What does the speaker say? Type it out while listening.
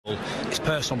It's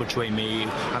personal between me and you,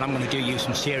 and I'm going to do you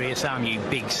some serious harm, you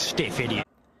big stiff idiot.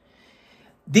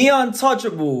 The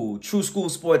Untouchable True School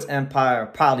Sports Empire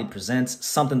proudly presents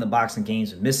something the boxing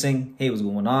games are missing. Hey, what's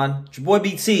going on? It's your boy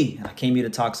BT, and I came here to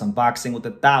talk some boxing with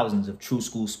the thousands of True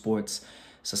School Sports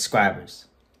subscribers.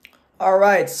 All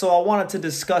right, so I wanted to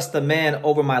discuss the man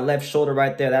over my left shoulder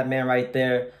right there, that man right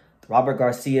there, Robert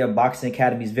Garcia, Boxing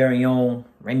Academy's very own,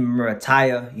 Raymond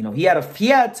Muratalla. You know, he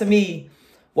had to me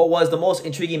what was the most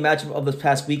intriguing matchup of this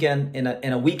past weekend in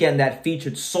a weekend that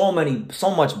featured so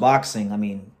much boxing. I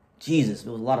mean, Jesus,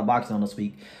 there was a lot of boxing on this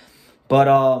week.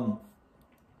 But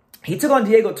he took on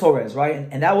Diego Torres, right?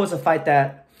 And that was a fight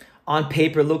that on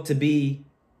paper looked to be,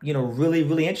 you know, really,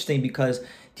 really interesting because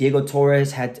Diego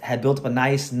Torres had built up a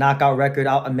nice knockout record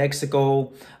out in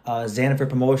Mexico. Xanafer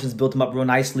Promotions built him up real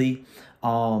nicely.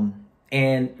 And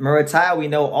Muratalla, we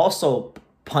know, also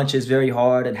punches very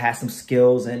hard and has some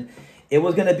skills. And it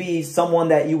was going to be someone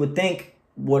that you would think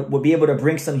would be able to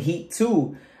bring some heat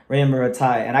to Raymond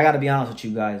Muratalla. And I got to be honest with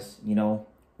you guys, you know,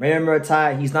 Raymond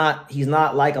Muratalla, he's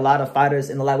not like a lot of fighters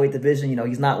in the lightweight division. You know,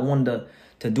 he's not one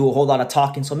to do a whole lot of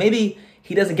talking. So maybe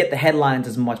he doesn't get the headlines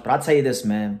as much. But I'll tell you this,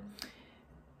 man.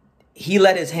 He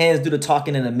let his hands do the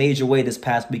talking in a major way this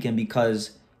past weekend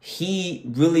because he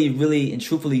really, really and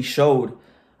truthfully showed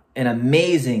an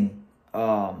amazing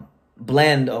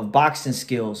blend of boxing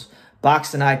skills,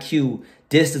 boxing IQ,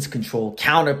 distance control,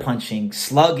 counter punching,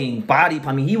 slugging, body.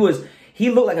 I mean, he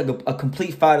looked like a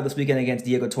complete fighter this weekend against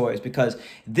Diego Torres because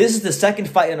this is the second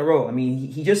fight in a row. I mean,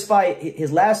 he just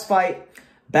his last fight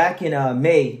back in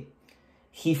May.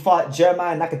 He fought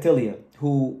Jeremiah Nakatilia,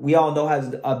 who we all know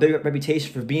has a big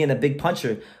reputation for being a big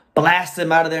puncher. Blasted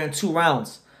him out of there in 2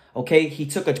 rounds. Okay, he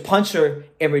took a puncher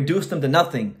and reduced him to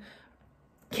nothing.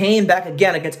 Came back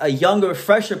again against a younger,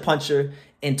 fresher puncher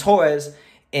in Torres,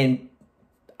 and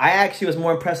I actually was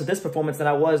more impressed with this performance than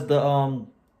I was the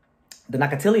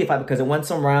Nakatilia fight because it went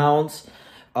some rounds.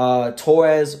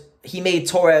 He made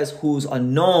Torres, who's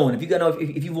unknown.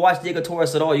 If you've watched Diego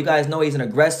Torres at all, you guys know he's an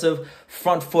aggressive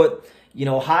front foot, you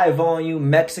know, high volume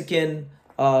Mexican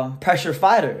pressure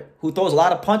fighter who throws a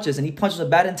lot of punches and he punches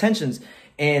with bad intentions.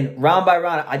 And round by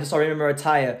round, I just saw Raymond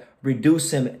Muratalla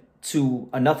reduce him to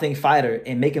a nothing fighter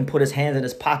and make him put his hands in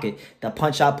his pocket. The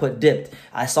punch output dipped.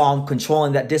 I saw him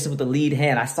controlling that distance with the lead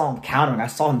hand. I saw him countering. I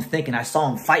saw him thinking. I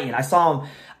saw him fighting. I saw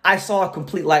a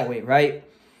complete lightweight, right?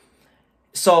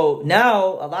 So now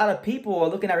a lot of people are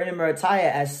looking at Raymond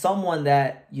Muratalla as someone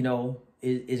that, you know,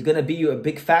 is going to be a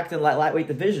big factor in the lightweight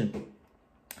division.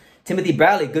 Timothy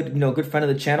Bradley, good friend of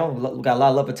the channel. We got a lot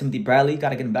of love for Timothy Bradley. Got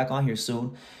to get him back on here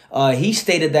soon. He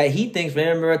stated that he thinks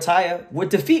Raymond Muratalla would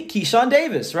defeat Keyshawn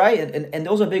Davis, right? And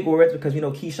those are big words because, you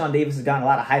know, Keyshawn Davis has gotten a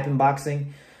lot of hype in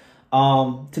boxing.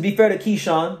 To be fair to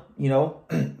Keyshawn, you know,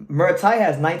 Muratalla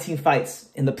has 19 fights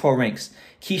in the pro ranks.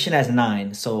 Keyshawn has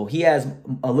 9. So he has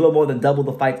a little more than double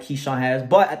the fight Keyshawn has.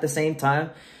 But at the same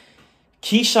time,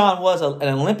 Keyshawn was an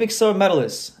Olympic silver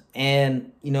medalist.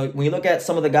 And, you know, when you look at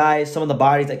some of the guys, some of the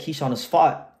bodies that Keyshawn has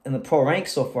fought in the pro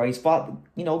ranks so far, he's fought,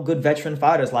 you know, good veteran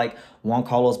fighters like Juan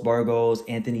Carlos Burgos,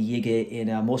 Anthony Yiga,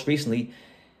 and most recently,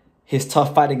 his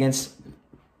tough fight against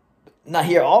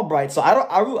Nahir Albright. So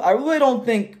I really don't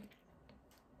think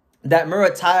that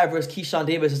Muratalla versus Keyshawn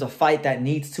Davis is a fight that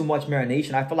needs too much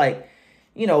marination. I feel like,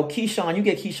 you know, you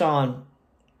get Keyshawn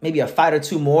maybe a fight or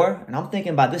 2 more, and I'm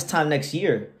thinking by this time next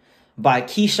year, by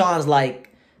Keyshawn's like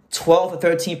 12 or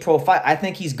 13 pro fight, I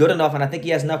think he's good enough, and I think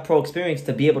he has enough pro experience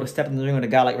to be able to step in the ring with a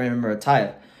guy like Raymond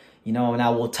Muratalla. You know,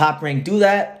 now will Top Rank do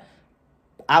that?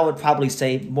 I would probably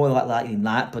say more likely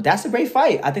not, but that's a great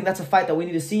fight. I think that's a fight that we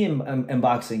need to see in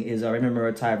boxing is Raymond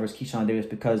Muratalla versus Keyshawn Davis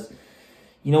because,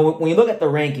 you know, when you look at the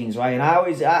rankings, right, and I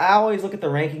always look at the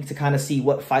rankings to kind of see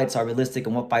what fights are realistic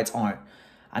and what fights aren't.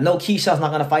 I know Keyshawn's not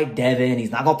going to fight Devin.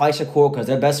 He's not going to fight Shakur because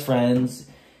they're best friends.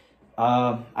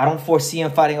 I don't foresee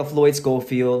him fighting a Floyd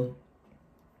Schofield.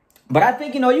 But I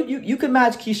think, you know, you could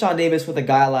match Keyshawn Davis with a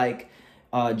guy like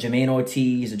Jermaine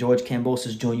Ortiz or George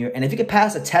Kambosos Jr. And if you could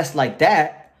pass a test like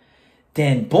that,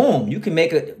 then boom, you can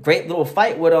make a great little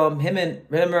fight with him and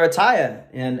Muratalla.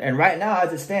 And right now,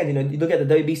 as it stands, you know, you look at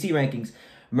the WBC rankings.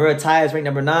 Muratalla is ranked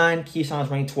number 9. Keyshawn's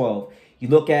ranked 12. You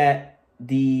look at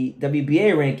the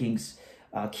WBA rankings.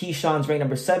 Keyshawn's ranked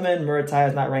number 7. Muratalla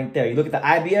is not ranked there. You look at the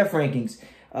IBF rankings.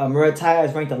 Muratalla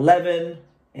is ranked 11,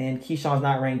 and Keyshawn's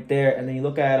not ranked there. And then you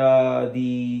look at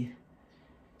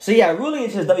So yeah, really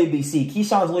it's just WBC.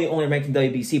 Keyshawn's really only ranked in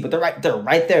WBC, but they're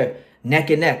right there, neck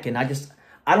and neck. And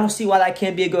I don't see why that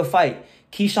can't be a good fight.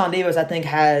 Keyshawn Davis, I think,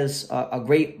 has a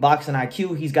great boxing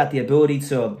IQ. He's got the ability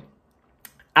to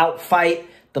outfight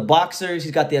the boxers.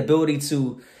 He's got the ability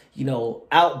to, you know,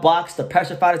 outbox the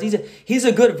pressure fighters. He's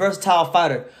a good, versatile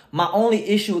fighter. My only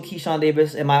issue with Keyshawn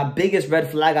Davis and my biggest red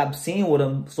flag I've seen with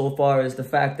him so far is the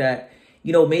fact that,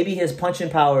 you know, maybe his punching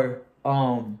power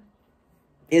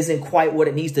isn't quite what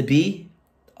it needs to be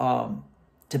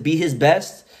his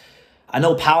best. I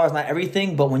know power is not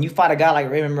everything, but when you fight a guy like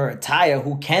Raymond Muratalla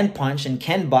who can punch and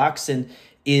can box and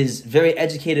is very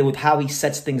educated with how he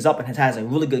sets things up and has a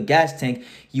really good gas tank,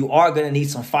 you are going to need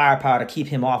some firepower to keep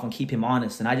him off and keep him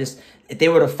honest. And if they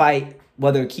were to fight,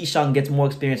 whether Keyshawn gets more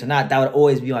experience or not, that would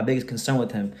always be my biggest concern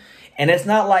with him. And it's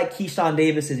not like Keyshawn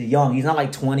Davis is young. He's not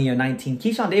like 20 or 19.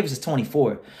 Keyshawn Davis is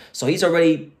 24. So his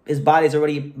body's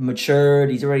already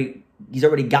matured. He's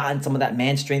already gotten some of that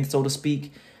man strength, so to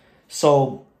speak.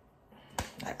 So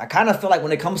I kind of feel like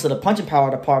when it comes to the punching power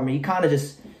department, he kind of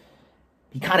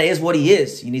is what he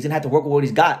is. You know, he's gonna have to work with what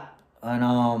he's got. And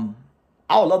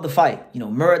I would love the fight. You know,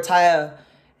 Muratalla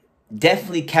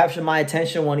definitely captured my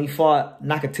attention when he fought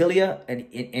Nakatilia,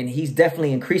 and he's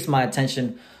definitely increased my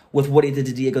attention with what he did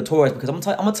to Diego Torres. Because I'm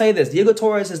gonna tell you this: Diego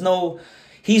Torres he's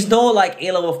no like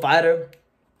A-level fighter,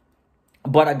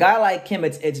 but a guy like him,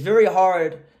 it's very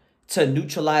hard to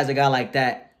neutralize a guy like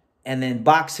that and then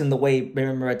box him the way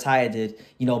Raymond Muratalla did.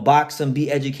 You know, box him,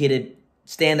 be educated,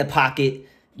 stay in the pocket,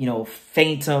 you know,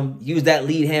 feint him, use that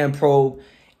lead hand probe,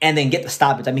 and then get the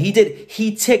stoppage. I mean,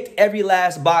 he ticked every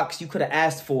last box you could have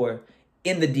asked for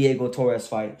in the Diego Torres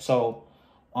fight. So,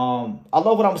 I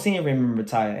love what I'm seeing from Raymond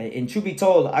Muratalla. And truth be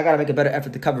told, I got to make a better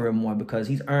effort to cover him more because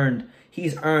he's earned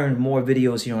more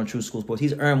videos here on True School Sports.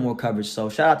 He's earned more coverage. So,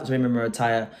 shout out to Raymond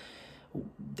Muratalla.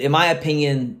 In my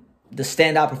opinion, the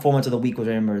standout performance of the week was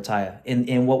Raymond Muratalla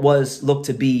in what looked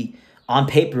to be, on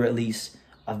paper at least,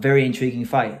 a very intriguing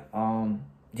fight.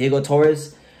 Diego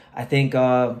Torres, I think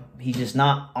he's just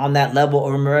not on that level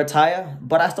of Muratalla,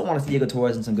 but I still want to see Diego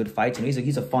Torres in some good fights. You know,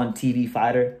 he's a fun TV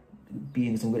fighter, be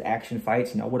in some good action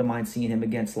fights. You know, I wouldn't mind seeing him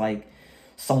against like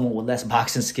someone with less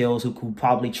boxing skills who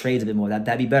probably trades a bit more.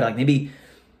 That'd be better. Like maybe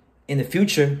in the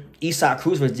future, Isaac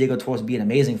Cruz versus Diego Torres would be an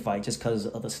amazing fight just because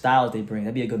of the styles they bring.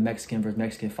 That'd be a good Mexican versus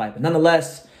Mexican fight. But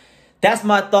nonetheless, that's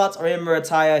my thoughts on Raymond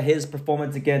Muratalla, his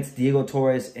performance against Diego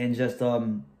Torres, and just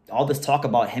all this talk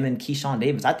about him and Keyshawn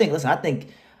Davis. I think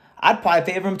I'd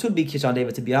probably favor him to beat Keyshawn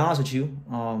Davis, to be honest with you.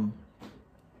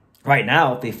 Right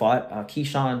now, if they fought,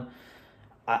 Keyshawn,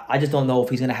 I just don't know if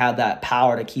he's going to have that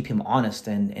power to keep him honest.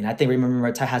 And I think Raymond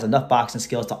Muratalla has enough boxing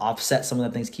skills to offset some of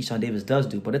the things Keyshawn Davis does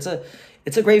do. But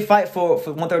it's a great fight for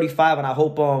 135, and I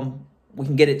hope we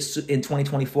can get it in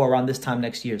 2024 around this time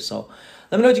next year. So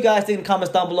let me know what you guys think in the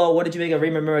comments down below. What did you make of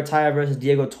Raymond Muratalla versus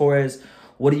Diego Torres?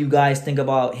 What do you guys think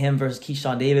about him versus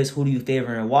Keyshawn Davis? Who do you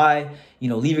favor and why? You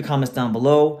know, leave your comments down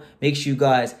below. Make sure you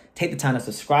guys take the time to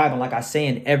subscribe. And like I say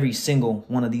in every single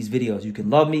one of these videos, you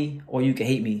can love me or you can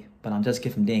hate me, but I'm just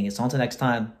kidding, dang it. So until next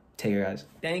time, take care, guys.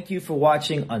 Thank you for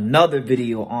watching another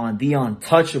video on the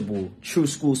untouchable True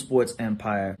School Sports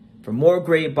Empire. For more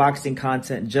great boxing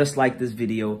content just like this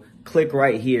video, click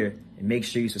right here and make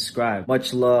sure you subscribe.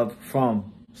 Much love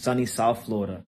from sunny South Florida.